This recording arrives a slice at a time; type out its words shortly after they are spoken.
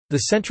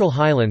The Central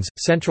Highlands,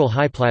 Central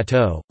High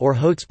Plateau, or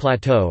Hautes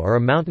Plateau are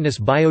a mountainous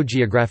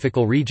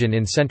biogeographical region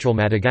in central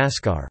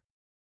Madagascar.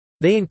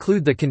 They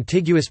include the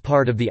contiguous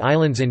part of the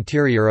island's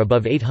interior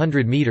above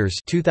 800 metres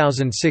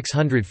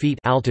 (2,600 feet)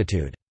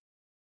 altitude.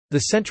 The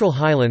Central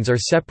Highlands are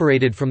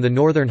separated from the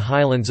Northern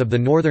Highlands of the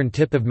northern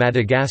tip of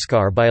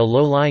Madagascar by a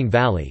low-lying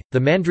valley, the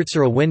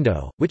Mandritsara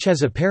window, which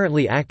has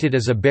apparently acted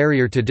as a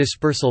barrier to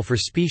dispersal for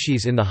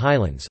species in the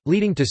highlands,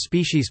 leading to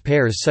species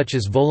pairs such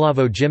as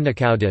Volavo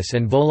gymnocaudus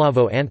and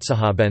Volavo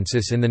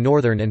antsahabensis in the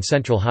northern and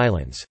central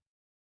highlands.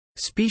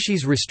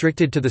 Species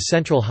restricted to the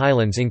Central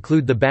Highlands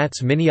include the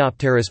bats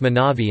Miniopterus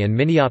manavi and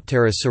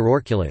Miniopterus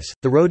sororculus,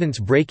 the rodents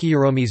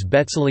Brachyuromys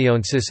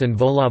betsilionsis and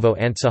Volavo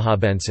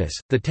antsahabensis,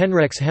 the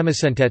tenrex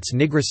Hemicentetes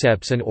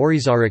nigriceps and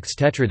Oryzarix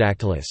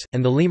tetradactylus,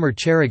 and the lemur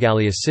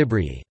Cherigalius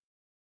sibrii.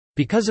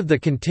 Because of the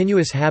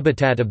continuous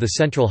habitat of the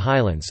Central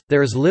Highlands,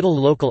 there is little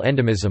local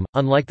endemism,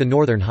 unlike the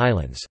Northern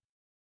Highlands.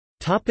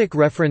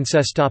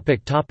 References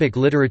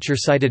Literature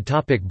cited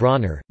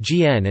Bronner,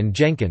 G. N. and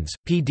Jenkins,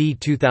 P. D.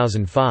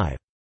 2005.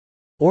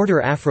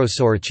 Order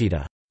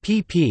Afrosoricida.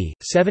 pp.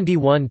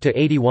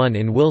 71–81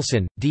 in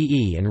Wilson, D.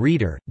 E. and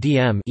Reeder, D.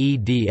 M.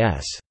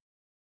 eds.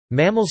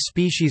 Mammals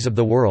Species of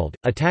the World,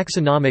 A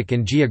Taxonomic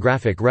and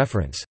Geographic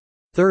Reference.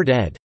 3rd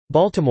ed.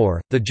 Baltimore,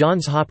 The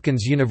Johns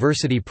Hopkins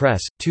University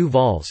Press, 2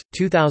 vols,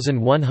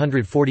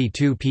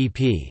 2142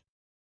 pp.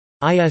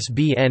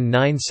 ISBN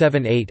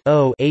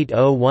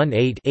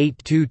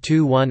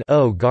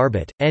 978-0-8018-8221-0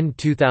 Garbett, N.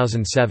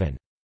 2007.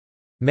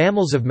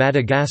 Mammals of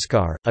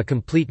Madagascar, A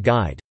Complete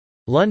Guide.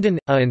 London,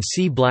 A and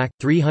C. Black,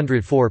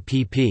 304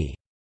 pp.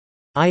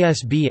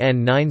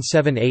 ISBN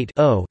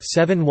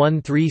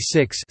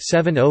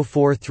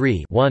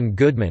 978-0-7136-7043-1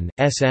 Goodman,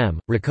 S. M.,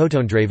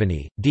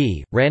 Rakotondravani,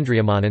 D.,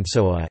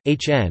 Randriamanansoa,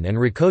 H. N. and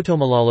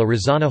Rakotomalala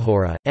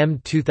Razanahora,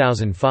 M.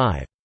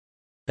 2005.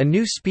 A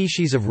New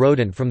Species of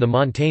Rodent from the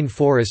Montane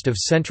Forest of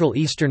Central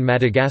Eastern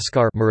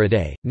Madagascar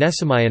Muridae,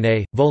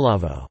 Nesamianae,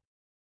 Volavo.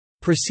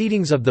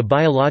 Proceedings of the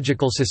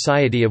Biological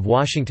Society of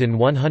Washington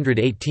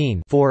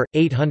 118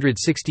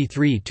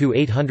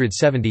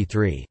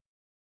 863–873.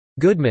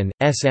 Goodman,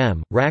 S.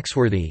 M.,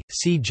 Raxworthy,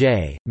 C.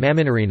 J.,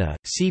 Maminarina,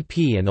 C.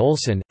 P. and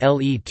Olson, L.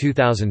 E.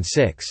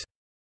 2006.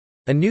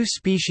 A New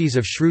Species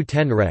of Shrew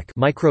tenrec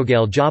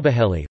Microgale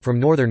jabaheli from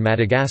northern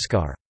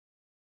Madagascar.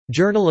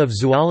 Journal of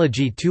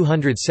Zoology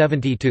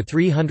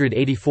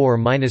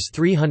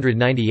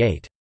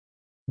 270–384–398.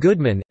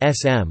 Goodman,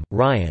 S. M.,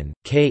 Ryan,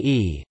 K.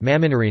 E.,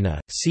 Maminarina,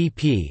 C.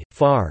 P.,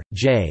 Farr,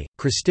 J.,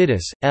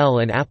 Christidis, L.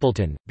 and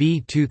Appleton,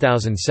 B.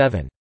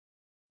 2007.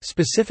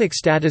 Specific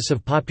status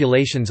of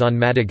populations on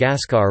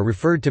Madagascar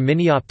referred to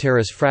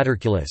Miniopterus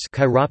fraterculus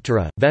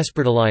Chiroptera,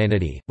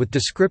 Vespertilionidae, with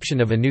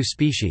description of a new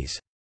species.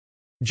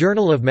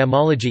 Journal of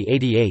Mammalogy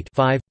 88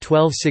 5,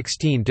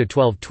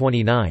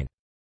 1216–1229.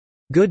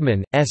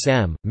 Goodman, S.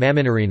 M.,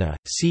 Maminarina,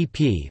 C.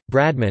 P.,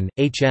 Bradman,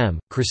 H. M.,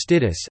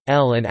 Christidis,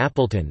 L. and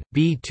Appleton,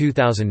 B.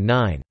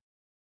 2009.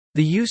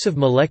 The use of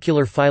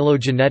molecular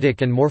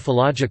phylogenetic and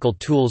morphological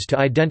tools to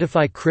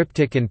identify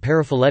cryptic and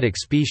paraphyletic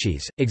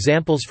species,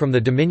 examples from the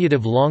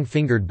diminutive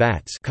long-fingered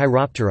bats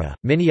Chiroptera,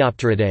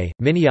 Miniopteridae,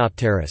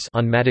 Miniopterus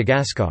on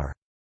Madagascar.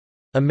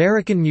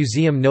 American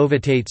Museum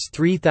Novitates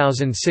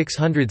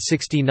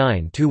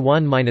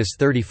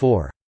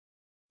 3669–1–34.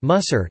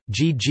 Musser,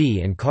 G.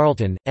 G. and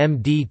Carlton,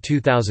 M. D.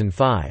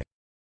 2005.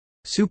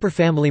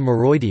 Superfamily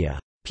Moroidea.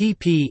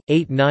 pp.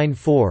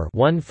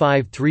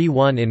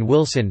 894–1531 in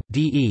Wilson,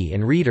 D. E.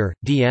 and Reeder,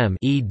 D. M.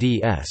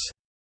 eds.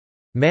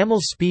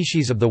 Mammals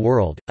Species of the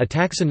World, A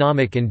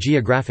Taxonomic and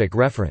Geographic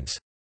Reference.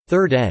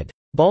 3rd ed.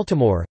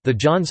 Baltimore, The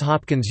Johns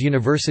Hopkins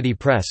University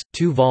Press,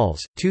 2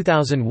 vols,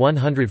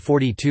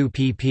 2142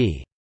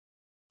 pp.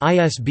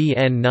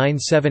 ISBN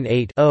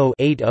 978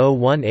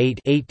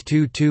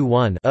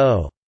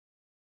 0-8018-8221-0.